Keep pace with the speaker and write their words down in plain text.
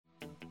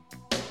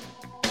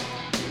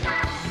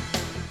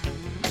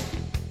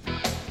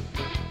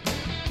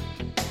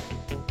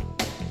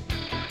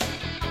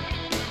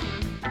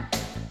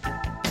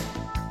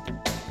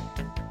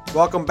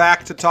Welcome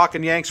back to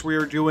Talkin' Yanks. We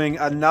are doing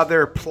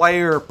another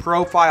player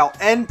profile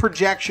and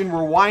projection.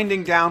 We're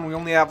winding down. We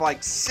only have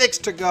like 6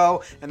 to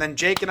go. And then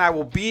Jake and I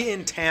will be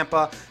in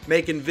Tampa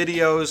making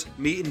videos,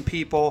 meeting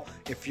people.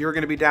 If you're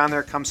going to be down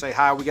there, come say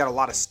hi. We got a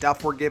lot of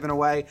stuff we're giving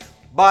away.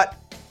 But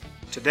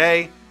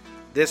today,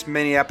 this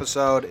mini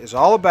episode is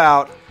all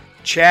about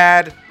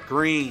Chad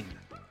Green.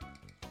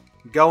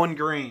 Going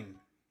green.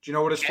 Do you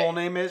know what his full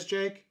name is,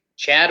 Jake?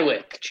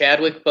 Chadwick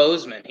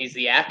Boseman. He's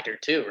the actor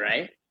too,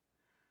 right?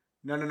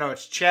 No.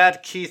 It's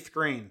Chad Keith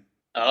Green.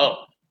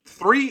 Oh.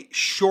 3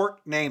 short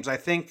names. I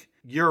think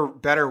you're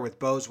better with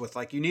Bosewith.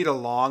 Like, you need a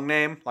long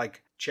name,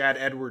 like Chad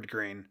Edward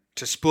Green,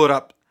 to split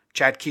up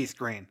Chad Keith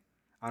Green.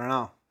 I don't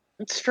know.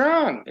 It's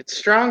strong. It's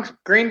strong.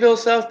 Greenville,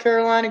 South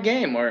Carolina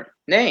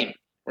name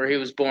where he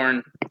was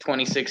born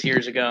 26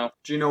 years ago.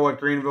 Do you know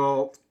what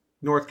Greenville,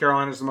 North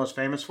Carolina is the most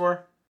famous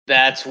for?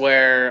 That's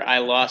where I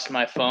lost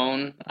my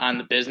phone on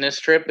the business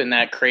trip, and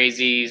that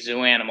crazy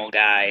zoo animal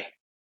guy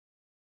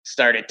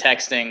started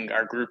texting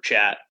our group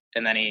chat,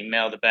 and then he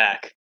mailed it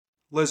back.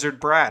 Lizard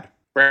Brad.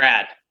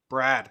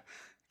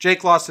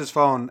 Jake lost his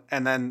phone,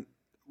 and then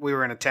we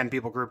were in a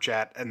 10-people group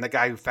chat, and the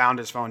guy who found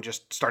his phone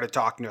just started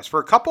talking to us for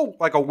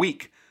a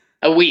week.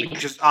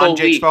 Just on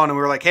Jake's phone, and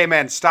we were like, hey,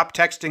 man, stop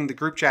texting the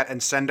group chat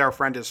and send our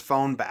friend his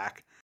phone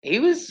back. He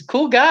was a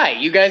cool guy.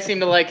 You guys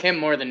seem to like him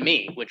more than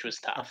me, which was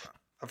tough.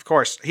 Of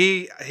course.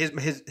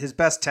 His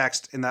best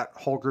text in that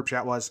whole group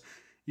chat was,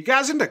 you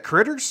guys into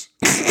critters?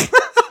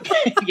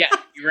 Yeah,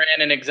 he ran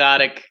an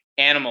exotic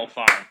animal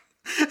farm.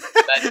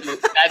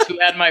 That's who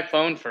had my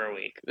phone for a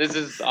week. This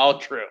is all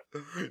true.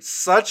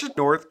 Such a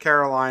North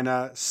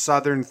Carolina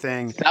Southern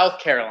thing. South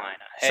Carolina.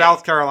 Hey.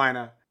 South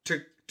Carolina.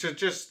 To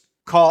just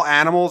call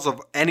animals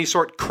of any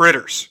sort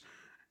critters.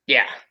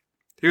 Yeah.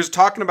 He was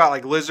talking about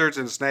like lizards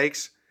and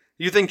snakes.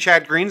 You think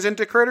Chad Green's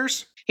into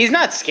critters? He's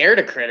not scared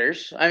of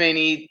critters. I mean,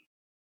 he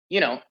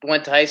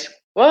went to high school.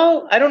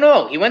 Well, I don't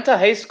know. He went to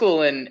high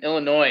school in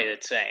Illinois,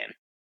 it's saying.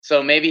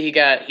 So maybe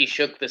he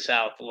shook the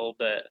South a little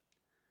bit.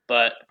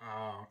 But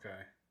oh,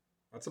 okay.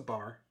 That's a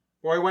bummer.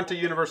 Well, he went to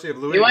University of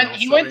Louisville.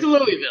 He went to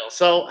Louisville.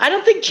 So I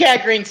don't think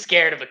Chad Green's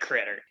scared of a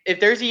critter.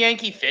 If there's a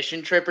Yankee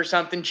fishing trip or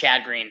something,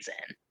 Chad Green's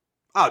in.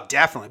 Oh,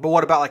 definitely. But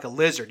what about like a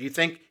lizard? Do you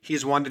think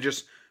he's one to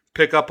just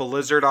pick up a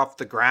lizard off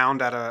the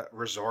ground at a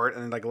resort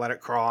and like let it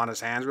crawl on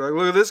his hands? Be like,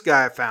 look at this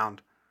guy I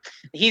found.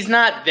 He's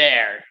not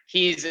there.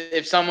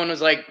 If someone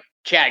was like,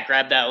 Chad,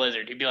 grab that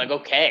lizard, he'd be like,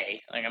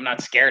 okay. Like, I'm not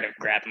scared of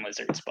grabbing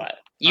lizards, but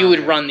you would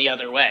run the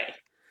other way.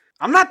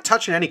 I'm not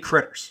touching any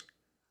critters.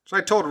 So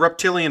I told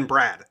Reptilian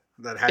Brad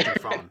that had your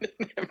phone.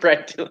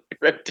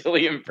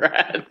 Reptilian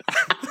Brad.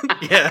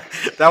 Yeah,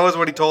 that was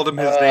what he told him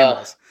his name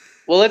was.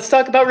 Well, let's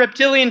talk about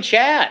Reptilian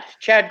Chad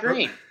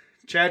Green.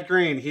 Chad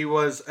Green, he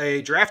was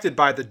drafted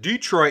by the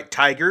Detroit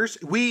Tigers.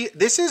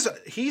 He's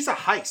a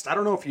heist. I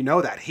don't know if you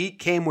know that. He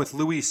came with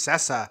Luis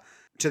Cessa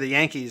to the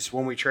Yankees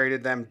when we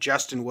traded them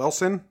Justin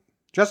Wilson,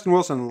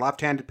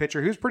 left-handed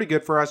pitcher. He was pretty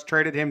good for us.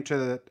 Traded him to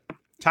the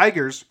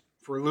Tigers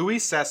for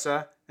Luis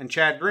Cessa and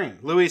Chad Green.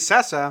 Luis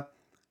Cessa,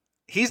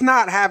 he's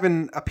not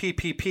having a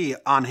PPP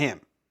on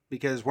him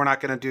because we're not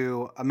going to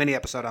do a mini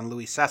episode on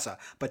Luis Cessa.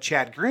 But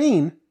Chad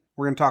Green,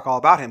 we're going to talk all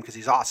about him because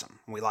he's awesome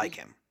and we like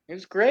him. He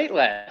was great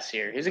last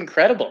year. He was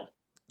incredible.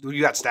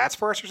 You got stats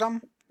for us or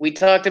something? We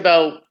talked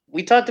about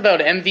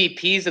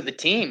MVPs of the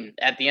team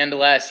at the end of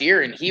last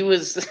year, and he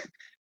was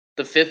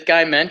the 5th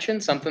guy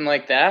mentioned, something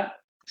like that.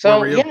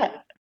 So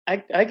yeah, I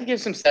could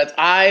give some stats.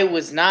 I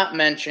was not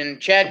mentioned.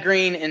 Chad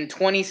Green in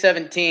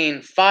 2017,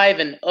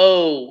 5-0,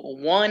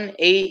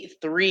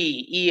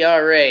 1.83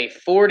 ERA,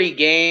 40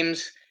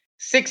 games,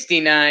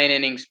 69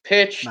 innings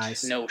pitched,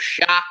 nice. No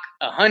shock,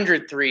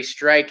 103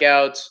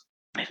 strikeouts.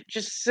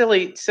 Just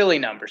silly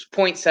numbers.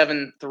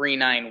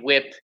 0.739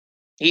 whip.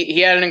 He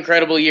had an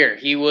incredible year.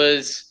 He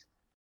was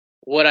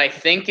what I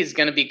think is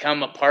going to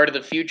become a part of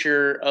the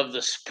future of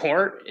the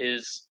sport,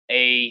 is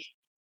a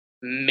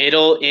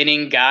middle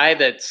inning guy.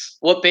 That's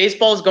what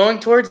baseball is going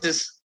towards,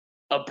 is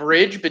a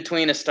bridge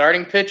between a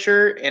starting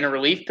pitcher and a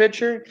relief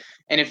pitcher.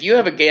 And if you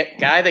have a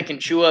guy that can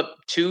chew up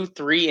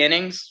 2-3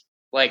 innings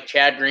like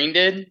Chad Green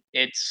did,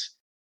 it's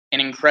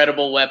an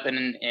incredible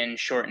weapon in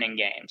shortening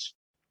games.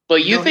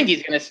 But you think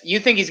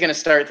he's gonna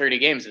start 30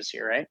 games this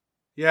year, right?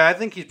 Yeah, I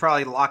think he's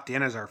probably locked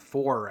in as our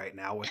 4 right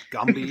now with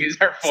Gumby. He's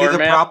our 4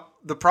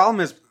 the problem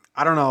is,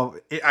 I don't know.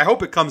 I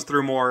hope it comes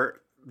through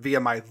more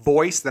via my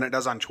voice than it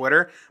does on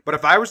Twitter. But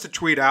if I was to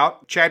tweet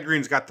out, Chad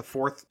Green's got the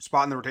 4th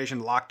spot in the rotation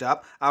locked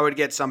up, I would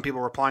get some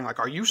people replying like,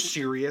 "Are you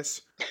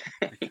serious?"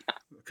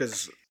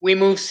 Because we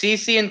moved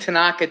CeCe and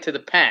Tanaka to the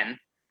pen.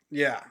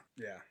 Yeah.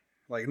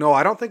 Like, no,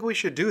 I don't think we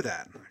should do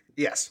that.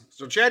 Yes.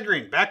 So Chad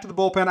Green, back to the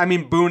bullpen. I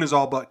mean, Boone is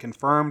all but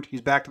confirmed.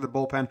 He's back to the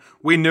bullpen.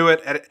 We knew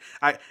it.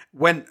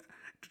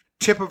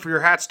 Tip of your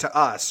hats to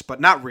us,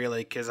 but not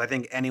really, because I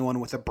think anyone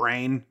with a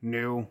brain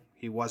knew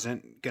he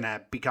wasn't going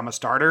to become a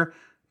starter.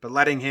 But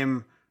letting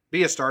him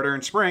be a starter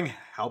in spring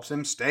helps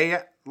him stay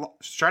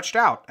stretched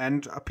out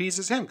and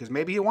appeases him, because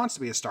maybe he wants to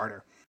be a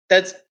starter.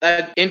 That's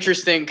an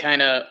interesting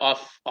kind of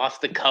off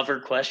the cover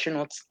question.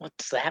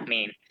 What's that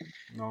mean?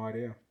 No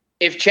idea.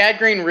 if Chad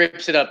Green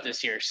rips it up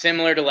this year,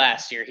 similar to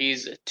last year,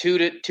 he's a two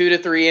to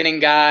three inning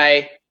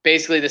guy,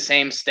 basically the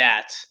same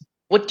stats.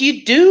 What do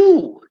you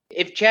do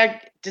if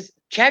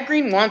Chad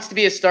Green wants to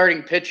be a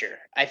starting pitcher?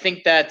 I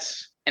think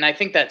that's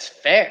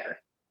fair.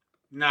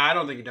 No, I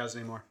don't think he does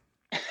anymore.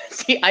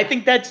 See, I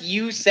think that's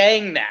you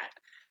saying that.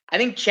 I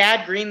think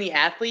Chad Green, the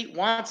athlete,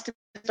 wants to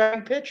be a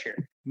starting pitcher.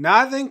 No,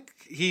 I think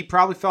he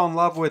probably fell in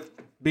love with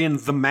being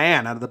the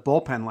man out of the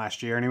bullpen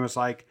last year, and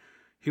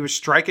he was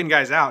striking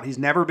guys out. He's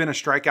never been a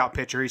strikeout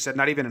pitcher. He said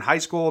not even in high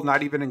school,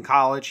 not even in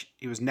college.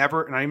 He was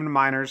never, not even in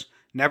minors,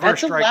 never a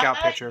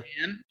strikeout pitcher.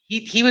 Man.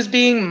 He was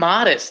being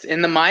modest.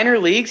 In the minor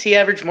leagues, he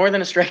averaged more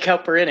than a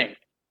strikeout per inning.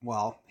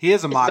 Well, he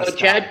is a modest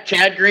guy.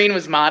 Chad Green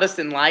was modest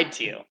and lied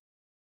to you.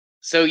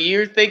 So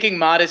you're thinking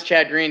modest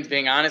Chad Green's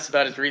being honest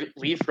about his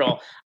relief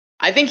role.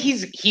 I think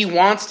he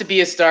wants to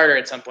be a starter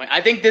at some point. I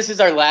think this is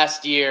our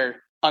last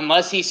year,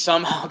 unless he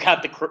somehow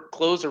got the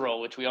closer role,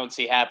 which we don't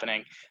see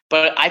happening.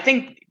 But I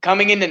think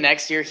coming into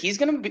next year, he's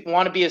going to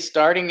want to be a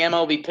starting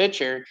MLB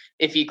pitcher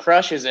if he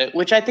crushes it,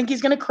 which I think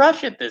he's going to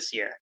crush it this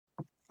year.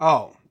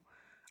 Oh,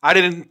 I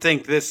didn't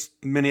think this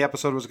mini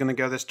episode was going to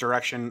go this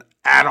direction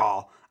at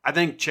all. I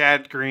think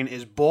Chad Green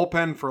is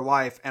bullpen for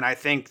life, and I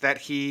think that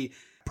he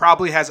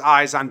probably has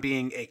eyes on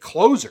being a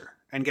closer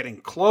and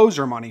getting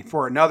closer money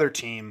for another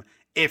team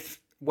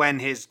when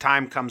his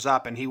time comes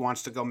up and he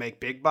wants to go make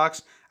big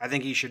bucks. I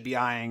think he should be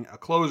eyeing a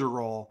closer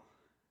role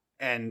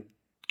and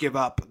give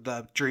up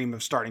the dream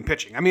of starting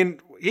pitching. I mean,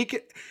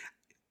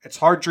 it's a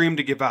hard dream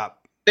to give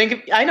up.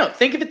 Think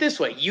of it this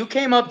way. You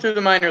came up through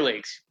the minor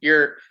leagues.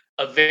 You're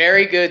a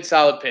very good,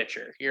 solid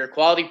pitcher. You're a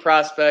quality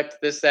prospect,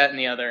 this, that, and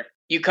the other.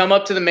 You come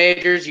up to the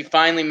majors, you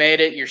finally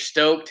made it, you're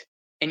stoked,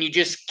 and you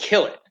just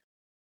kill it.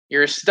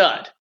 You're a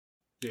stud.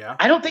 Yeah.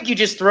 I don't think you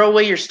just throw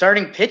away your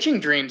starting pitching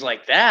dreams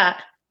like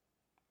that.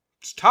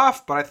 It's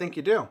tough, but I think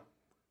you do.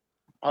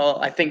 Well,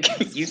 I think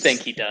you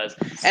think he does.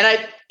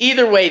 And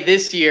either way,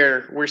 this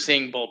year we're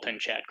seeing bullpen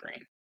Chad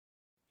Green.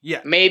 Yeah.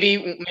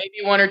 Maybe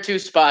one or two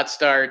spot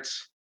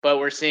starts, but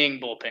we're seeing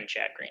bullpen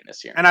Chad Green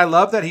this year. And I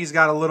love that his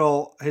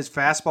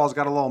fastball's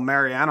got a little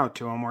Mariano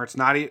to him, where it's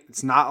not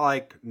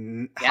like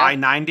high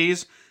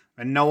 90s,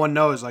 and no one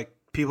knows. Like,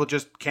 people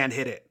just can't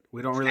hit it.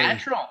 We don't really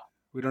natural.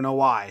 We don't know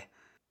why.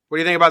 What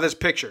do you think about this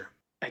picture?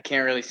 I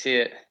can't really see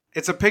it.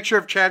 It's a picture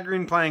of Chad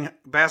Green playing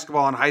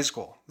basketball in high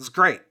school. It's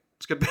great.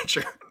 It's a good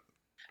picture.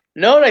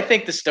 Know what I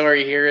think the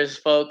story here is,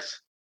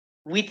 folks?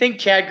 We think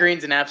Chad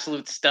Green's an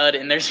absolute stud,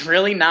 and there's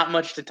really not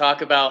much to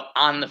talk about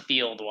on the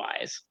field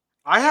wise.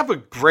 I have a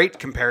great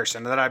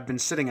comparison that I've been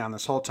sitting on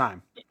this whole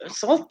time.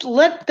 So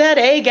let that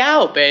egg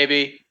out,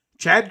 baby.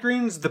 Chad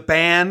Green's the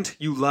band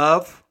you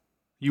love.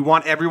 You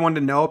want everyone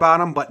to know about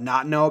him, but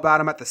not know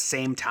about him at the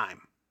same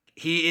time.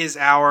 He is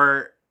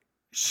our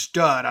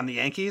stud on the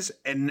Yankees,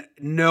 and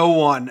no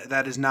one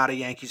that is not a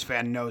Yankees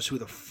fan knows who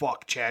the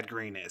fuck Chad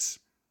Green is.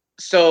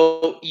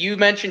 So you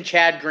mentioned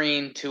Chad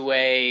Green to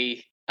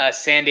a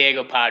San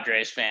Diego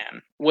Padres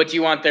fan. What do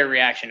you want their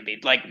reaction to be?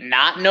 Like,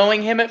 not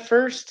knowing him at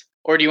first?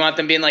 Or do you want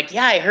them being like,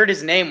 yeah, I heard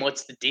his name.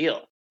 What's the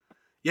deal?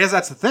 Yes,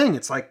 that's the thing.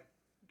 It's like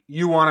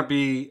you want to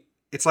be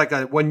 – it's like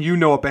when you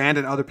know a band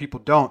and other people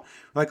don't.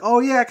 Like, oh,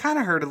 yeah, I kind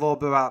of heard a little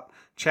bit about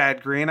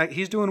Chad Green.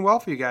 He's doing well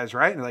for you guys,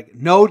 right? And they're like,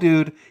 no,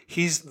 dude,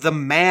 he's the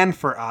man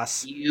for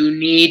us. You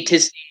need to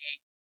see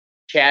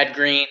Chad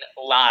Green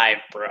live,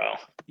 bro.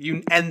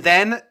 And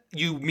then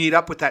you meet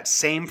up with that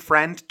same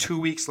friend 2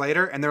 weeks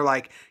later, and they're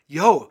like,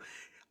 yo,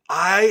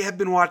 I have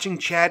been watching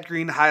Chad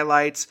Green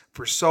highlights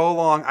for so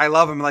long. I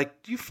love him. Like,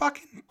 you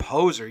fucking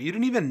poser. You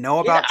didn't even know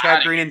about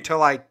Chad Green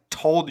until I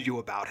told you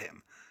about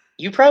him.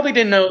 You probably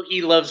didn't know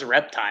he loves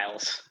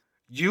reptiles.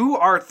 You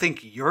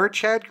think you're a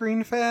Chad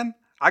Green fan?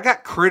 I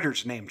got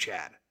critters named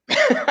Chad.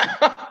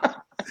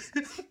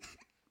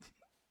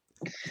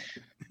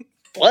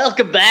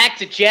 Welcome back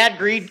to Chad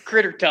Green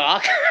Critter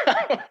Talk.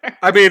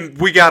 I mean,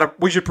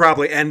 we should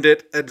probably end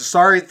it. And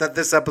sorry that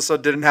this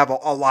episode didn't have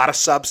a lot of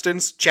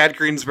substance. Chad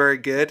Green's very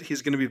good.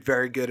 He's going to be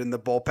very good in the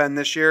bullpen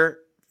this year.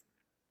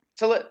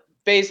 So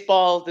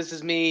baseball, this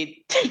is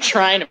me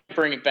trying to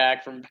bring it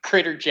back from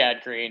Critter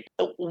Chad Green.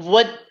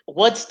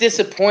 What's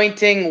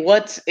disappointing?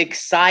 What's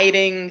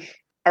exciting?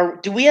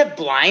 Do we have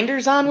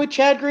blinders on with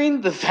Chad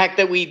Green? The fact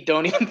that we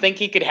don't even think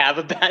he could have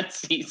a bad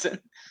season?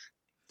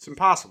 It's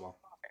impossible.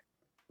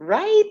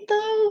 Right,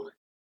 though?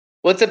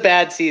 What's a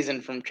bad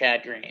season from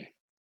Chad Green?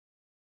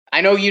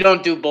 I know you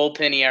don't do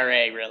bullpen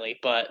ERA, really,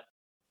 but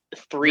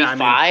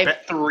 3.5?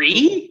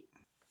 3?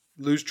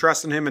 Lose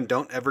trust in him and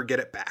don't ever get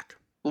it back.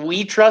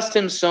 We trust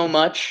him so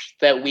much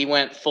that we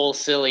went full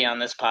silly on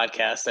this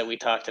podcast that we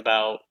talked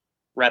about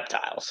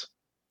reptiles.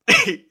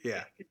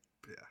 Yeah.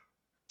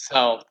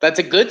 So that's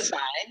a good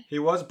sign. He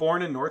was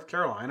born in North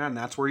Carolina, and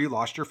that's where you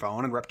lost your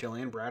phone, and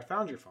Reptilian Brad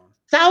found your phone.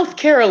 South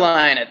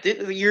Carolina.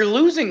 You're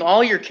losing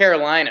all your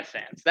Carolina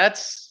fans.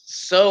 That's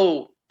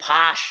so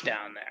posh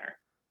down there.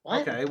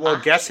 What? Okay, well,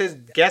 guess his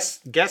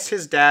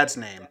dad's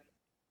name.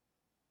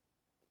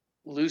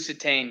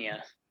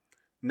 Lusitania.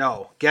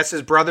 No, guess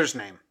his brother's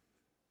name.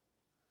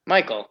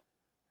 Michael.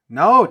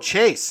 No,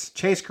 Chase.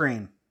 Chase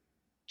Green.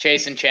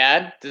 Chase and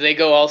Chad? Do they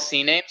go all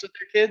C names with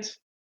their kids?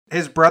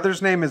 His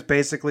brother's name is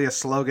basically a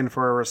slogan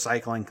for a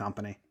recycling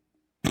company.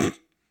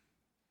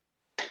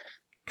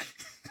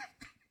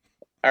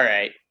 All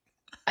right.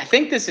 I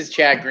think this is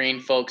Chad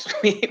Green, folks.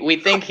 We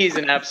think he's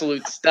an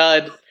absolute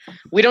stud.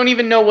 We don't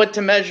even know what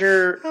to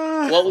measure.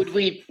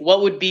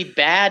 What would be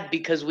bad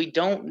because we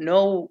don't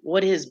know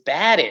what his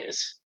bad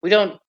is. We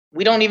don't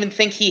even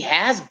think he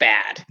has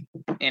bad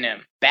in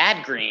him.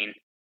 Bad Green.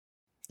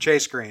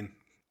 Chase Green.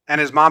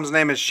 And his mom's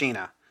name is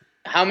Sheena.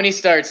 How many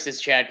starts does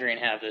Chad Green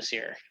have this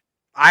year?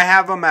 I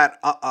have him at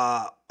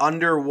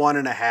under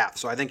 1.5,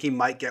 so I think he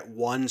might get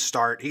one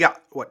start. He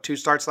got, 2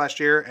 starts last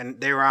year, and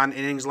they were on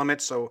innings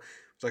limits, so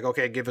it's like,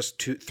 okay, give us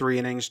 3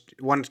 innings.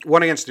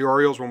 One against the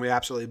Orioles when we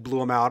absolutely blew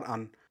them out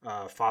on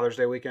Father's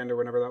Day weekend or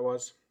whenever that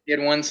was. He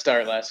had 1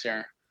 start last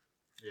year.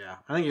 Yeah,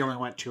 I think he only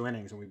went 2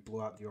 innings, and we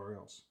blew out the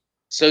Orioles.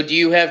 So do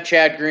you have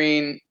Chad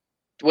Green?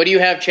 What do you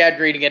have Chad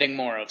Green getting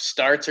more of,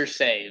 starts or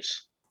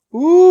saves?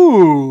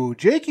 Ooh,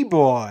 Jakey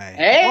boy.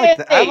 Hey,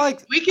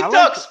 we can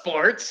talk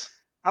sports.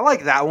 I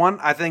like that one.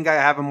 I think I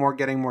have him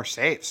getting more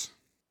saves.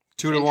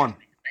 2-1.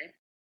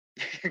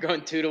 You're going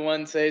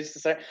 2-1 saves to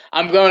start.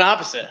 I'm going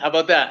opposite. How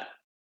about that?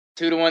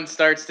 2-1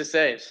 starts to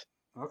saves.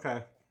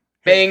 Okay.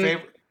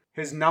 Bing.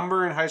 His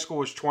number in high school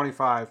was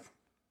 25.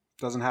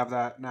 Doesn't have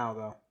that now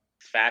though.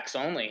 Facts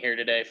only here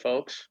today,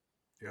 folks.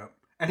 Yep.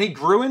 And he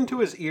grew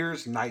into his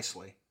ears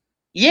nicely.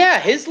 Yeah,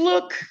 his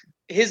look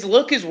is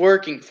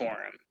working for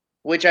him,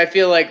 which I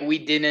feel like we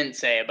didn't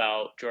say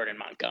about Jordan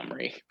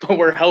Montgomery, but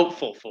we're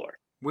hopeful for.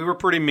 We were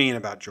pretty mean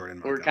about Jordan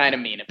Montgomery. We're kind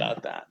of mean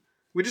about that.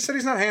 We just said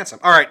he's not handsome.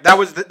 All right, that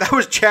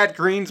was Chad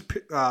Green's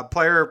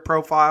player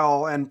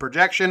profile and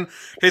projection.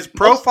 His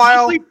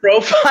profile it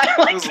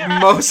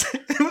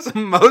was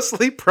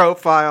mostly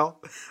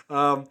profile.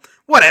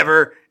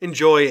 Whatever,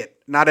 enjoy it.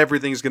 Not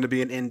everything's going to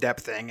be an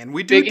in-depth thing, and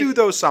we do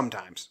those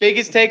sometimes.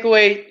 Biggest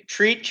takeaway: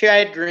 treat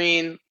Chad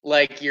Green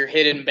like your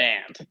hidden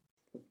band.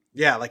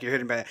 Yeah, like your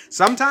hidden band.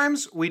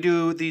 Sometimes we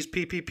do these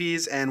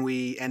PPPs and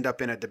we end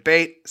up in a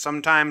debate.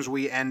 Sometimes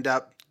we end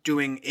up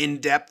doing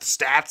in-depth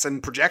stats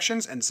and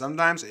projections, and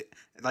sometimes,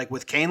 like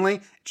with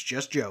Canely, it's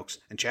just jokes.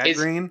 And Chad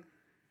Green?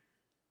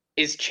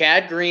 Is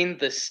Chad Green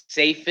the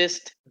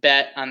safest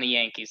bet on the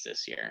Yankees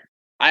this year?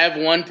 I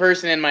have one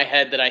person in my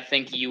head that I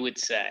think you would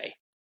say,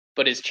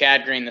 but is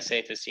Chad Green the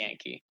safest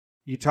Yankee?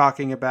 You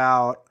talking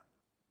about,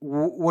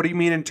 what do you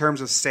mean in terms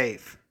of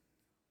safe?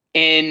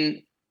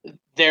 In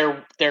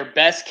their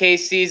best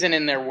case season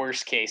and their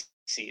worst case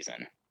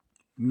season.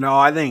 No,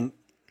 I think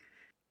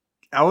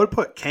I would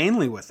put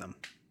Canely with them.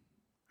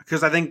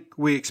 Because I think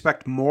we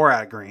expect more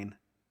out of Green.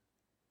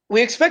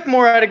 We expect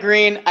more out of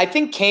Green. I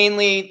think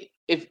Canely,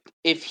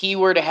 if he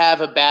were to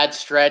have a bad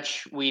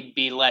stretch, we'd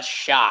be less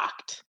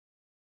shocked.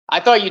 I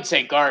thought you'd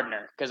say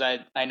Gardner, because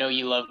I know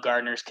you love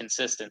Gardner's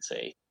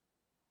consistency.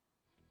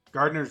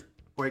 Gardner's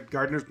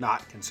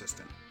not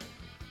consistent.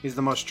 He's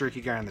the most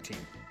streaky guy on the team.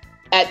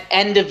 At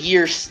end of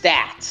year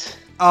stats.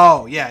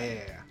 Oh, yeah.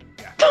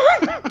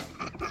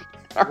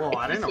 Well,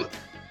 I didn't know that.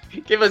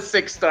 Give us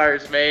 6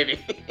 stars,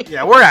 maybe.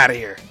 Yeah, we're out of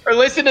here. Or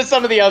listen to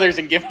some of the others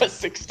and give us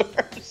 6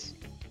 stars.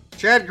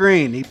 Chad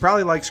Green, he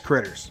probably likes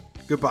critters.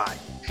 Goodbye.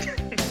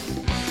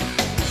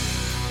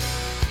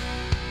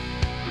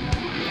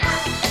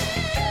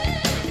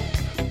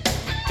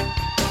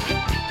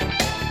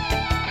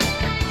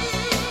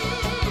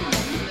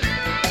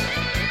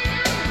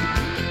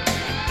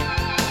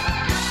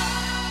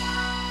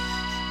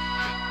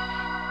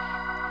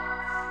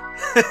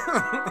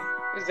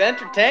 It's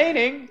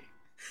entertaining.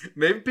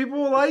 Maybe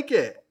people will like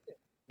it.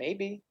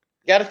 Maybe.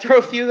 Got to throw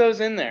a few of those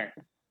in there.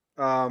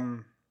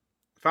 Found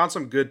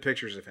some good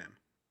pictures of him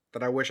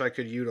that I wish I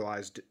could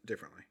utilize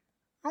differently.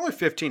 Only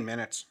 15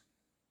 minutes.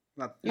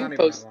 Not even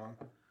that long.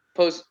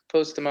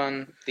 Post them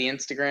on the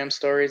Instagram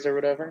stories or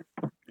whatever.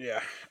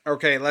 Yeah.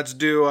 Okay, let's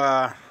do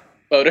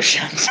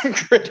Photoshop some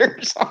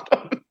critters on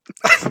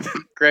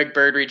them. Greg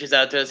Bird reaches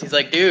out to us. He's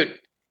like, dude,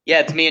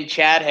 yeah, it's me and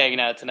Chad hanging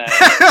out tonight.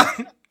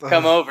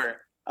 Come over.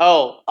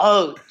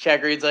 Oh,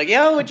 Chad Green's like,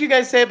 yo, what'd you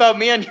guys say about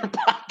me on your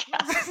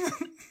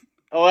podcast?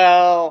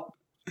 Well,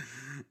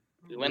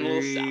 we went a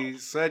little south. We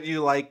said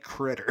you like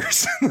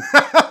critters.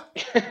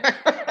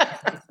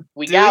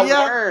 We got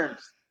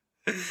worms.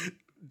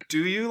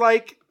 Do you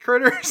like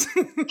critters?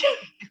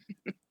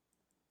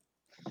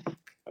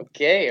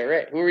 Okay, all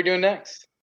right. Who are we doing next?